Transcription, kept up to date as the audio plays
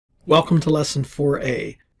Welcome to Lesson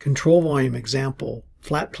 4A, Control Volume Example,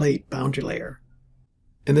 Flat Plate Boundary Layer.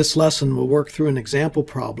 In this lesson, we'll work through an example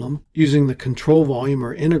problem using the control volume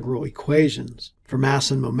or integral equations for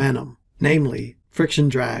mass and momentum, namely friction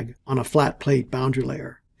drag on a flat plate boundary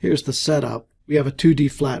layer. Here's the setup. We have a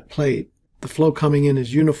 2D flat plate. The flow coming in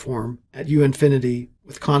is uniform at U infinity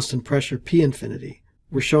with constant pressure P infinity.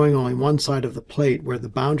 We're showing only one side of the plate where the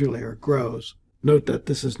boundary layer grows. Note that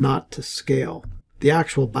this is not to scale. The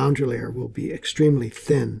actual boundary layer will be extremely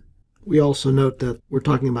thin. We also note that we're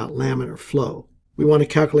talking about laminar flow. We want to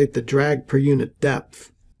calculate the drag per unit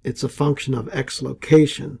depth. It's a function of x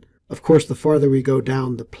location. Of course, the farther we go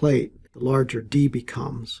down the plate, the larger d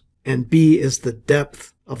becomes. And b is the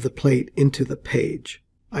depth of the plate into the page.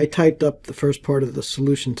 I typed up the first part of the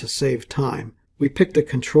solution to save time. We picked a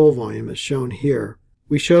control volume as shown here.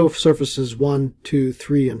 We show surfaces 1, 2,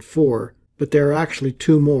 3, and 4, but there are actually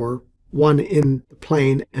two more, one in the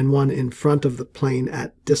plane and one in front of the plane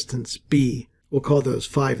at distance b. We'll call those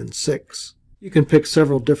 5 and 6. You can pick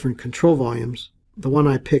several different control volumes. The one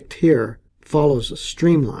I picked here follows a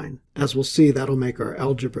streamline. As we'll see, that'll make our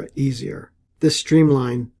algebra easier. This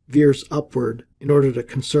streamline veers upward in order to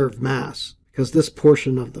conserve mass, because this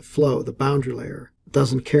portion of the flow, the boundary layer,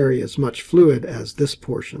 doesn't carry as much fluid as this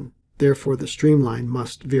portion. Therefore, the streamline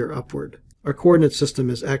must veer upward. Our coordinate system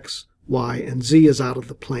is x, y, and z is out of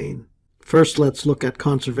the plane. First, let's look at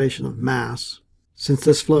conservation of mass. Since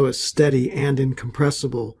this flow is steady and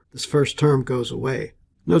incompressible, this first term goes away.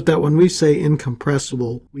 Note that when we say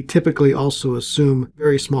incompressible, we typically also assume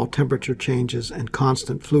very small temperature changes and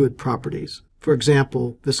constant fluid properties. For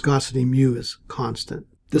example, viscosity mu is constant.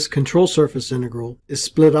 This control surface integral is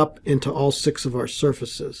split up into all 6 of our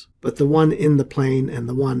surfaces, but the one in the plane and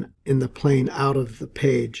the one in the plane out of the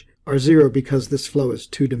page are 0 because this flow is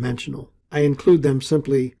two-dimensional. I include them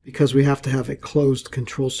simply because we have to have a closed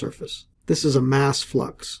control surface. This is a mass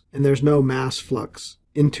flux, and there's no mass flux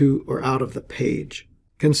into or out of the page.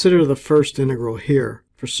 Consider the first integral here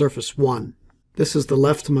for surface 1. This is the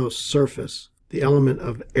leftmost surface. The element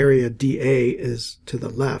of area dA is to the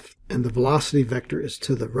left, and the velocity vector is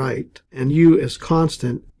to the right, and u is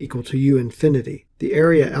constant equal to u infinity. The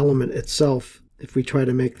area element itself, if we try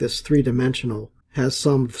to make this three-dimensional, has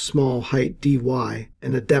some small height dy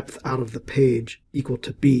and a depth out of the page equal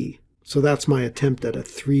to b. So that's my attempt at a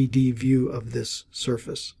 3D view of this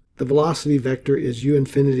surface. The velocity vector is u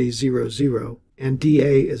infinity 0, 0, and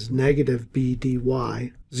dA is negative b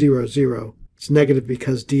dy 0, 0. It's negative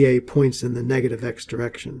because dA points in the negative x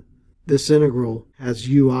direction. This integral has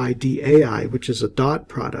ui dAi, which is a dot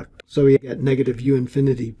product, so we get negative u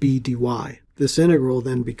infinity b dy. This integral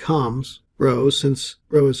then becomes rho. Since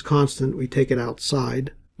rho is constant, we take it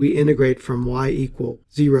outside. We integrate from y equal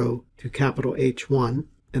 0 to capital H1,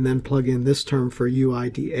 and then plug in this term for ui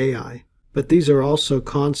dAi. But these are also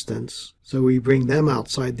constants, so we bring them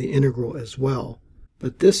outside the integral as well.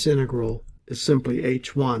 But this integral is simply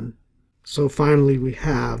H1. So finally we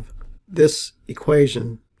have this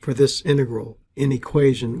equation for this integral in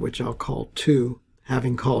equation which I'll call 2,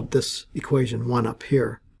 having called this equation 1 up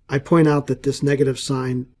here. I point out that this negative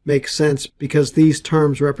sign makes sense because these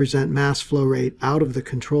terms represent mass flow rate out of the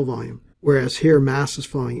control volume, whereas here mass is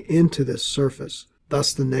flowing into this surface,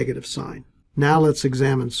 thus the negative sign. Now let's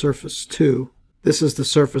examine surface 2. This is the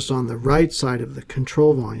surface on the right side of the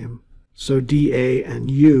control volume, so dA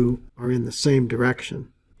and u are in the same direction.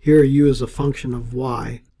 Here u is a function of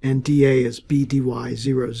y, and dA is b dy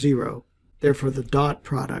 0, 0. Therefore the dot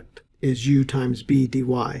product is u times b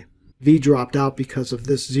dy. V dropped out because of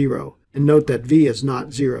this 0, and note that V is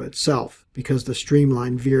not 0 itself, because the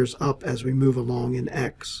streamline veers up as we move along in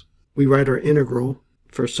x. We write our integral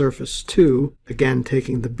for surface 2, again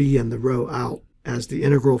taking the b and the rho out, as the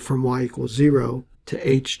integral from y equals 0 to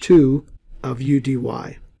h2 of u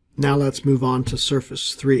dy. Now let's move on to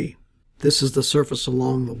surface 3. This is the surface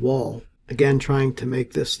along the wall, again trying to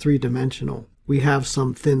make this three-dimensional. We have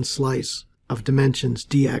some thin slice of dimensions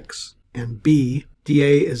dx and b.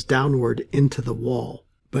 dA is downward into the wall,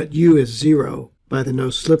 but u is 0 by the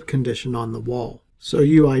no-slip condition on the wall. So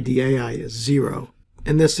ui dAi is 0,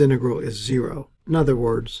 and this integral is 0. In other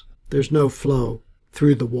words, there's no flow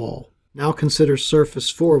through the wall. Now consider surface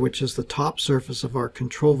 4, which is the top surface of our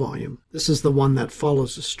control volume. This is the one that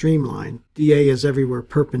follows a streamline. dA is everywhere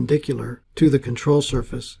perpendicular to the control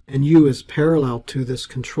surface, and u is parallel to this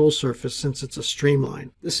control surface since it's a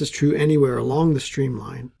streamline. This is true anywhere along the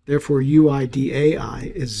streamline. Therefore, ui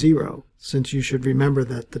dAi is 0, since you should remember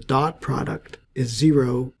that the dot product is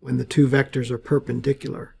 0 when the two vectors are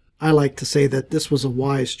perpendicular. I like to say that this was a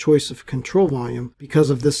wise choice of control volume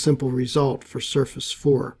because of this simple result for surface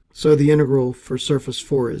 4. So the integral for surface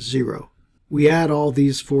 4 is 0. We add all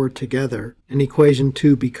these four together, and equation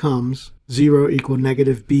 2 becomes 0 equal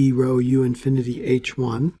negative b rho u infinity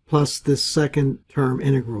h1 plus this second term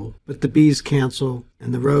integral. But the b's cancel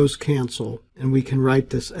and the rho's cancel, and we can write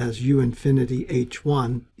this as u infinity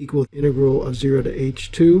h1 equal integral of 0 to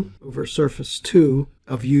h2 over surface 2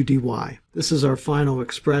 of u dy. This is our final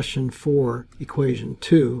expression for equation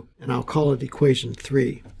 2, and I'll call it equation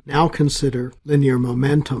 3. Now consider linear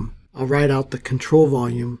momentum. I'll write out the control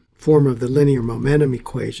volume form of the linear momentum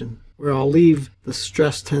equation, where I'll leave the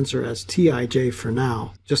stress tensor as Tij for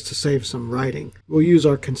now, just to save some writing. We'll use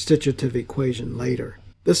our constitutive equation later.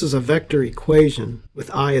 This is a vector equation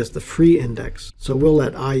with I as the free index, so we'll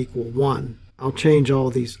let I equal 1. I'll change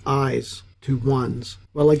all these i's to 1's.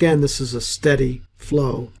 Well, again, this is a steady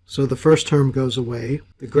flow, so the first term goes away.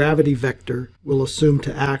 The gravity vector will assume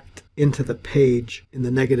to act into the page in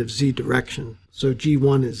the negative z direction, so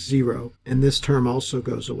g1 is 0, and this term also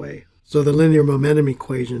goes away. So the linear momentum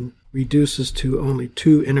equation reduces to only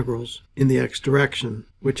two integrals in the x direction,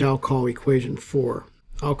 which I'll call equation 4.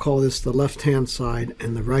 I'll call this the left-hand side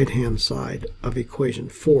and the right-hand side of equation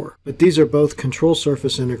 4. But these are both control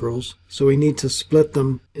surface integrals, so we need to split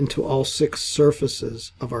them into all 6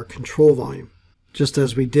 surfaces of our control volume, just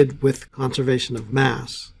as we did with conservation of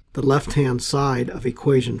mass. The left-hand side of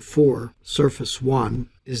equation 4, surface 1,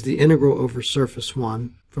 is the integral over surface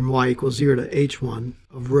 1 from y equals 0 to h1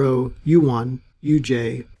 of rho u1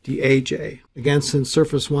 uj daj. Again, since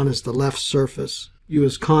surface 1 is the left surface, u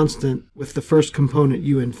is constant with the first component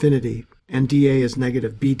u infinity, and dA is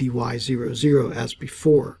negative b dy 0, 0 as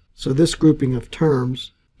before. So this grouping of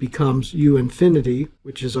terms becomes u infinity,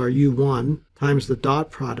 which is our u1, times the dot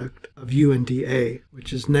product of u and dA,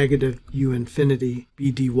 which is negative u infinity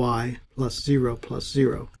b dy plus 0 plus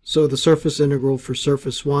 0. So the surface integral for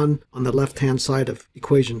surface 1 on the left-hand side of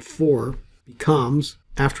equation 4 becomes,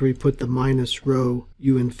 after we put the minus rho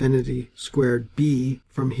u infinity squared b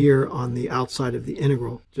from here on the outside of the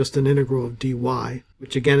integral, just an integral of dy,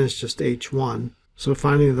 which again is just h1. So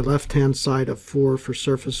finally the left-hand side of 4 for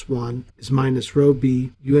surface 1 is minus rho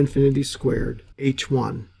b u infinity squared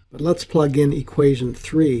h1. But let's plug in equation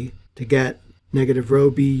 3 to get negative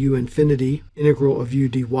rho b u infinity integral of u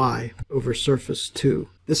dy over surface 2.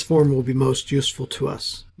 This form will be most useful to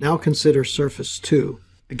us. Now consider surface 2.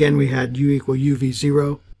 Again, we had u equal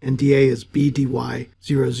uv0 and dA is b dy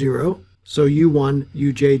 0, 0. So u1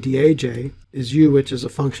 uj daj is u, which is a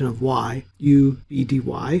function of y, u b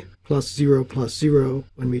dy plus 0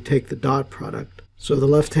 when we take the dot product. So the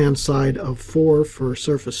left-hand side of 4 for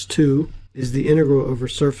surface 2 is the integral over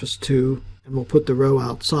surface 2, and we'll put the rho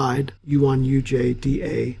outside, u1 uj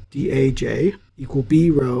dA daj equal b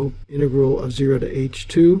rho integral of 0 to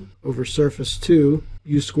h2 over surface 2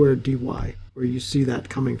 u squared dy, where you see that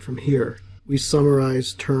coming from here. We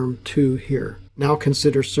summarize term 2 here. Now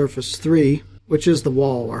consider surface 3, which is the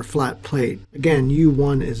wall, our flat plate. Again,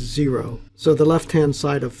 u1 is 0, so the left-hand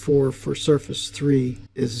side of 4 for surface 3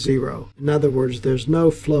 is 0. In other words, there's no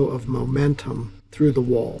flow of momentum through the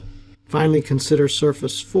wall. Finally, consider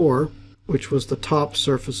surface 4, which was the top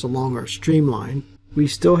surface along our streamline. We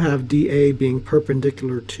still have dA being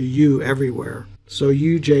perpendicular to u everywhere, so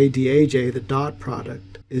uj daj, the dot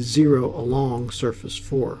product, is 0 along surface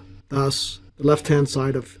 4. Thus, the left-hand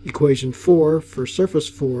side of equation 4 for surface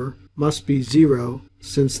 4 must be 0,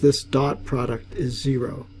 since this dot product is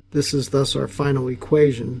 0. This is thus our final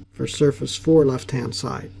equation for surface 4 left-hand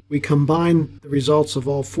side. We combine the results of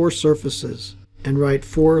all 4 surfaces and write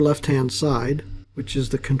 4 left-hand side, which is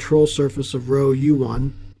the control surface of rho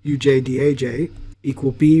u1 uj daj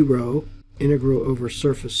equal b rho integral over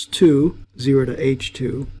surface 2 0 to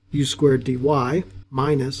h2 u squared dy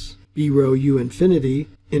minus b rho u infinity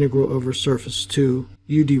integral over surface 2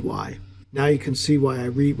 u dy. Now you can see why I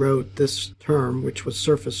rewrote this term, which was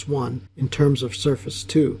surface 1, in terms of surface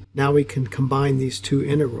 2. Now we can combine these two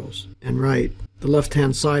integrals and write the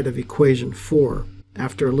left-hand side of equation 4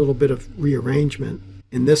 after a little bit of rearrangement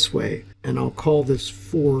in this way, and I'll call this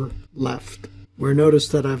 4 left, where notice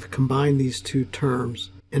that I've combined these two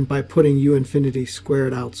terms, and by putting u infinity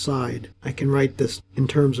squared outside, I can write this in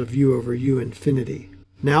terms of u over u infinity.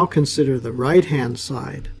 Now consider the right-hand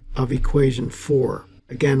side of equation 4.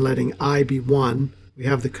 Again, letting I be 1, we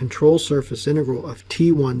have the control surface integral of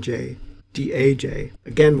T1j daj.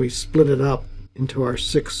 Again, we split it up into our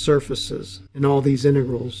 6 surfaces, and all these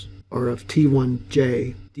integrals are of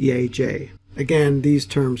T1j daj. Again, these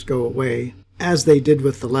terms go away, as they did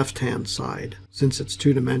with the left-hand side, since it's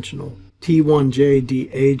two-dimensional. T1j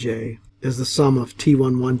daj is the sum of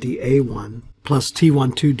t11 dA1 plus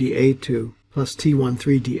t12 dA2 plus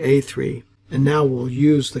t13 dA3. And now we'll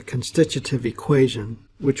use the constitutive equation,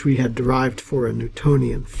 which we had derived for a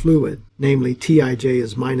Newtonian fluid, namely Tij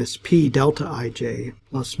is minus P delta Ij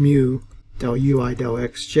plus mu del Ui del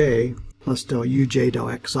Xj plus del Uj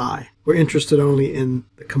del Xi. We're interested only in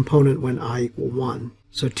the component when I equal 1.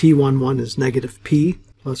 So T11 is negative P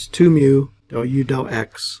plus 2 mu del U del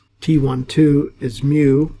X. T12 is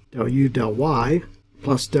mu del U del Y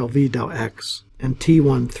plus del V del X. And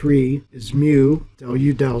T13 is mu del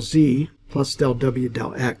U del Z plus del W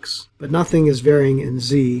del X. But nothing is varying in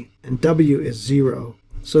Z, and W is 0.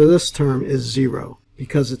 So this term is 0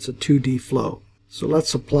 because it's a 2D flow. So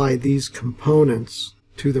let's apply these components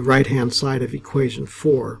to the right-hand side of equation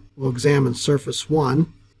 4. We'll examine surface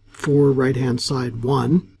 1. For right-hand side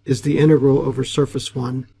 1 is the integral over surface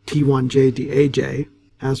 1 T1j dAj.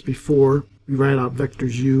 As before, we write out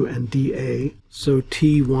vectors u and dA. So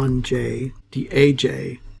T1j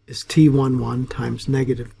dAj is T11 times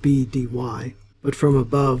negative b dy. But from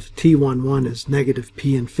above, T11 is negative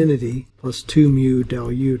p infinity plus 2 mu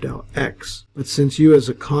del u del x. But since u is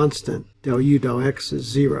a constant, del u del x is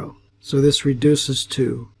 0. So this reduces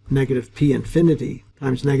to negative p infinity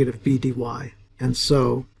times negative b dy. And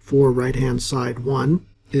so, for right-hand side 1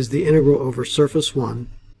 is the integral over surface 1.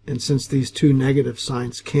 And since these two negative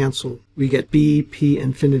signs cancel, we get b p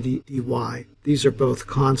infinity dy. These are both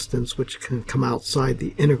constants which can come outside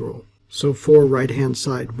the integral. So for right-hand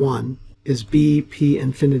side 1 is b p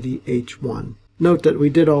infinity h1. Note that we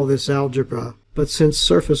did all this algebra, but since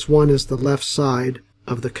surface 1 is the left side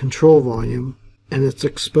of the control volume, and it's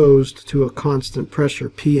exposed to a constant pressure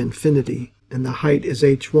p infinity, and the height is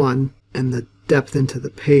h1, and the depth into the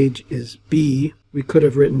page is b, we could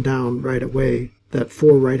have written down right away that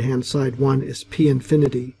for right-hand side 1 is p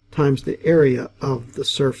infinity times the area of the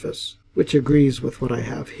surface, which agrees with what I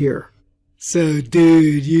have here. So,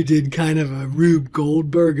 dude, you did kind of a Rube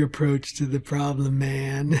Goldberg approach to the problem,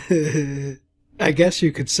 man. I guess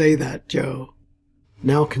you could say that, Joe.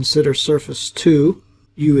 Now consider surface 2.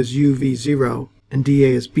 U is uv0, and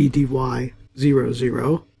dA is b dy 0,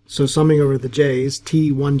 0. So summing over the j's,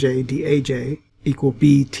 T1j dAj equal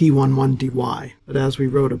b T11 dy. But as we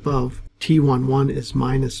wrote above, T11 is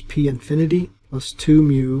minus p infinity plus 2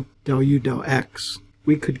 mu del u del x.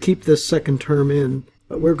 We could keep this second term in,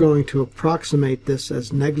 but we're going to approximate this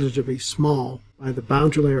as negligibly small by the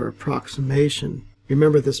boundary layer approximation.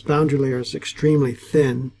 Remember, this boundary layer is extremely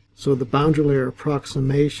thin, so the boundary layer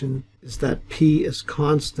approximation is that p is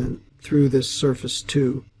constant through this surface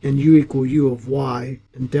 2, and u equal u of y,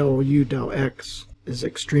 and del u del x is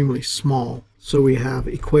extremely small. So we have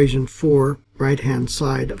equation 4, right-hand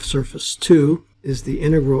side of surface 2, is the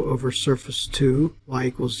integral over surface 2, y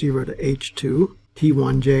equals 0 to h2,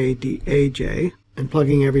 T1j dAj, and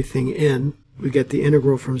plugging everything in, we get the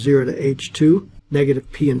integral from 0 to h2,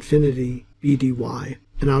 negative p infinity b dy.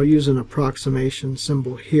 And I'll use an approximation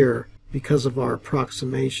symbol here because of our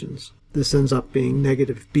approximations. This ends up being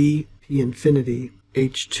negative b p infinity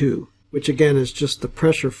h2, which again is just the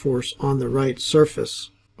pressure force on the right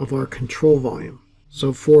surface of our control volume.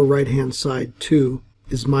 So for right-hand side 2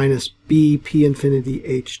 is minus b p infinity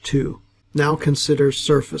h2. Now consider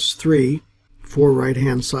surface 3. For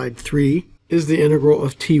right-hand side 3 is the integral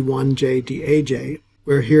of T1j dAj,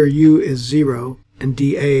 where here u is 0 and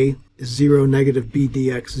dA is 0 negative b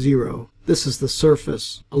dx 0. This is the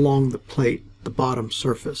surface along the plate, the bottom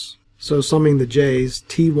surface. So summing the j's,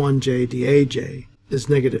 T1j dAj is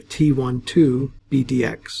negative T12 b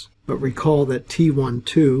dx. But recall that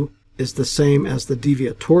T12 is the same as the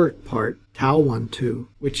deviatoric part, tau12,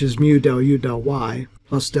 which is mu del u del y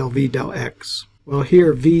plus del v del x. Well,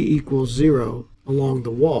 here v equals 0 along the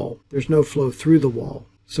wall. There's no flow through the wall.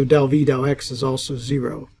 So del v del x is also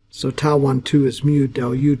 0. So tau12 is mu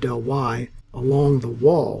del u del y along the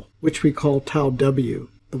wall, which we call tau w,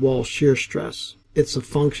 the wall shear stress. It's a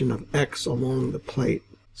function of x along the plate.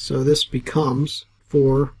 So this becomes,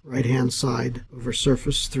 for right-hand side over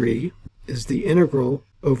surface 3, is the integral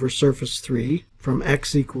over surface 3 from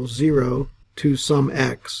x equals 0 to some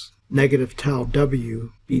x, negative tau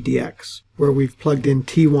w b dx, where we've plugged in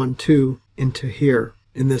T12 into here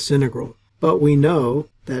in this integral. But we know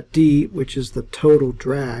that d, which is the total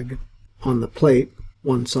drag on the plate,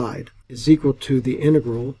 one side, is equal to the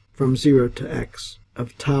integral from 0 to x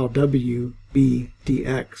of tau w b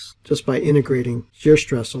dx, just by integrating shear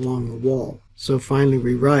stress along the wall. So finally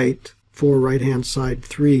we write, for right-hand side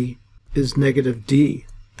 3 is negative d,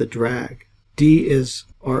 the drag. D is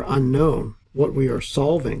our unknown, what we are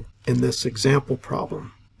solving in this example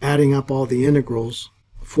problem. Adding up all the integrals,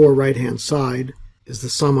 for right-hand side is the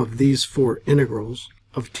sum of these four integrals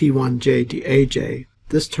of t1j daj.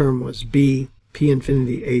 This term was b p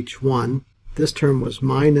infinity h1. This term was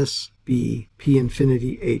minus b p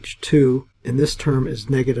infinity h2. And this term is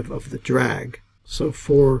negative of the drag. So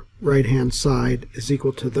 4 right-hand side is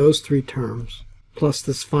equal to those three terms, plus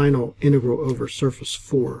this final integral over surface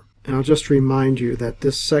 4. And I'll just remind you that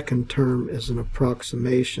this second term is an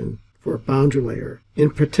approximation for a boundary layer. In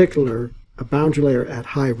particular, a boundary layer at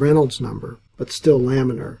high Reynolds number, but still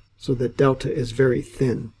laminar, so that delta is very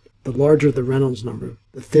thin. The larger the Reynolds number,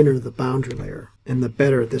 the thinner the boundary layer, and the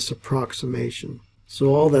better this approximation.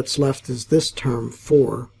 So all that's left is this term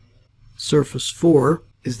 4. Surface 4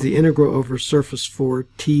 is the integral over surface 4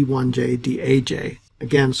 t1j daj.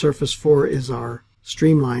 Again, surface 4 is our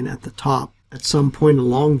streamline at the top. At some point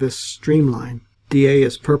along this streamline, dA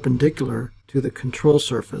is perpendicular to the control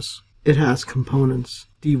surface. It has components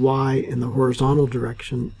dy in the horizontal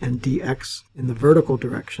direction and dx in the vertical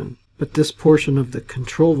direction. But this portion of the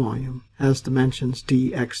control volume has dimensions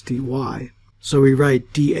dx dy. So we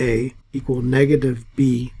write dA equal negative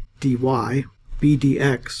b dy, b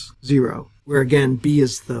dx 0, where again b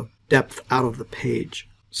is the depth out of the page.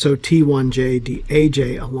 So t1j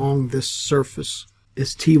daj along this surface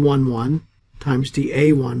is t11 times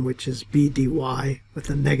dA1, which is b dy with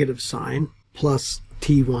a negative sign, plus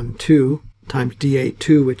t12 times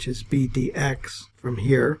dA2, which is b dx from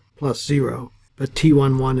here, plus 0. But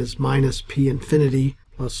t11 is minus p infinity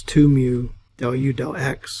plus 2 mu del u del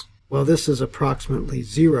x. Well, this is approximately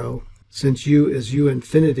 0, since u is u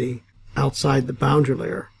infinity outside the boundary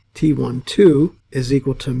layer. t12 is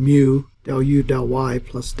equal to mu del u del y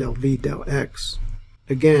plus del v del x.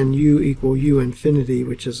 Again, u equal u infinity,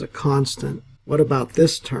 which is a constant. What about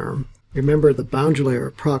this term? Remember, the boundary layer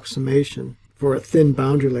approximation for a thin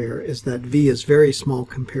boundary layer is that v is very small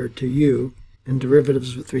compared to u, and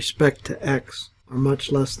derivatives with respect to x are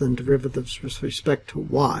much less than derivatives with respect to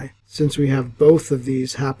y. Since we have both of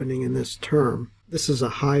these happening in this term, this is a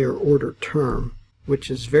higher order term,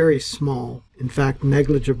 which is very small, in fact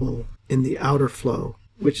negligible in the outer flow,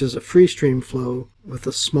 which is a free stream flow with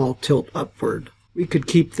a small tilt upward. We could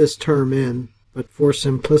keep this term in, but for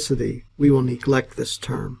simplicity, we will neglect this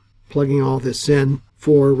term. Plugging all this in,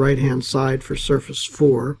 4 right-hand side for surface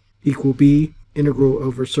 4 equal b integral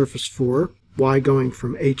over surface 4, y going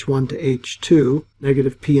from h1 to h2,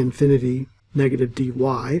 negative p infinity, negative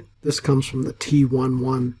dy. This comes from the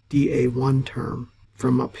t11 dA1 term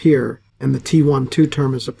from up here, and the t12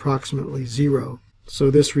 term is approximately 0.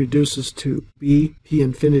 So this reduces to b p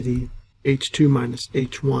infinity h2 minus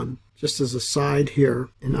h1. Just as a side here,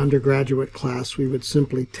 in undergraduate class, we would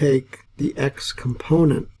simply take the x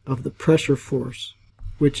component of the pressure force,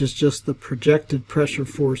 which is just the projected pressure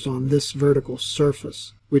force on this vertical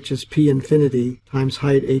surface, which is p infinity times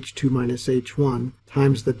height h2 minus h1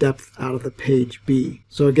 times the depth out of the page b.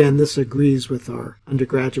 So again, this agrees with our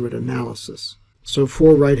undergraduate analysis. So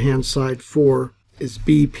for right-hand side 4 is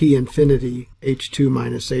b p infinity h2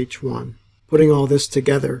 minus h1. Putting all this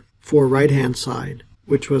together, for right-hand side,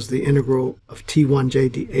 which was the integral of t1j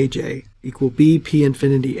daj, equal b p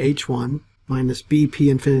infinity h1 minus b p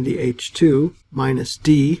infinity h2 minus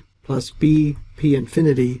d plus b p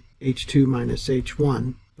infinity h2 minus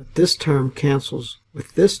h1. But this term cancels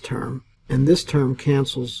with this term, and this term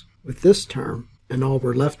cancels with this term, and all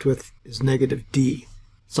we're left with is negative d.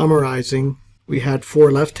 Summarizing, we had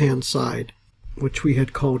 4 left-hand side, which we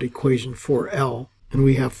had called equation 4L, and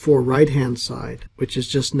we have 4 right-hand side, which is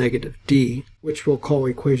just negative d, which we'll call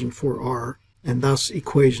equation 4R, and thus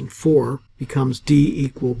equation 4 becomes d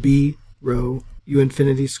equal b rho u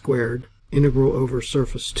infinity squared, integral over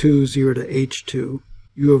surface 2, 0 to h2,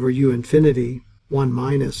 u over u infinity, 1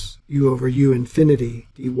 minus u over u infinity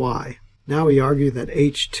dy. Now we argue that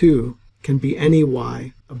h2 can be any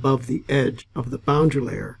y above the edge of the boundary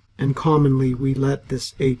layer, and commonly we let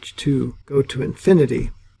this h2 go to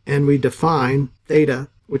infinity, and we define theta,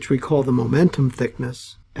 which we call the momentum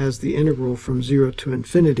thickness, as the integral from 0 to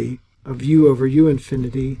infinity of u over u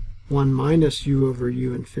infinity 1 minus u over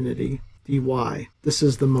u infinity dy. This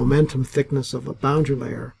is the momentum thickness of a boundary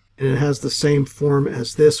layer, and it has the same form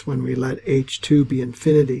as this when we let h2 be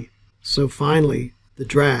infinity. So finally, the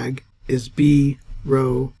drag is b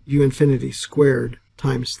rho u infinity squared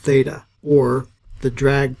times theta, or the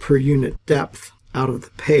drag per unit depth out of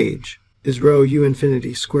the page is rho u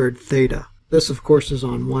infinity squared theta. This, of course, is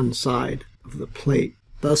on one side of the plate.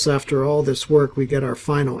 Thus, after all this work, we get our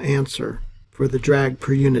final answer for the drag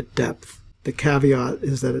per unit depth. The caveat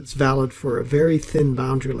is that it's valid for a very thin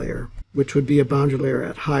boundary layer, which would be a boundary layer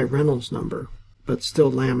at high Reynolds number, but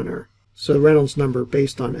still laminar. So the Reynolds number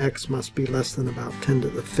based on x must be less than about 10 to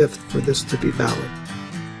the 5th for this to be valid.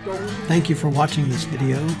 Thank you for watching this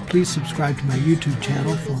video. Please subscribe to my YouTube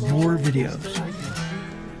channel for more videos.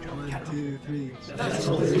 1, 2, 3. That's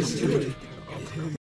all there is to it.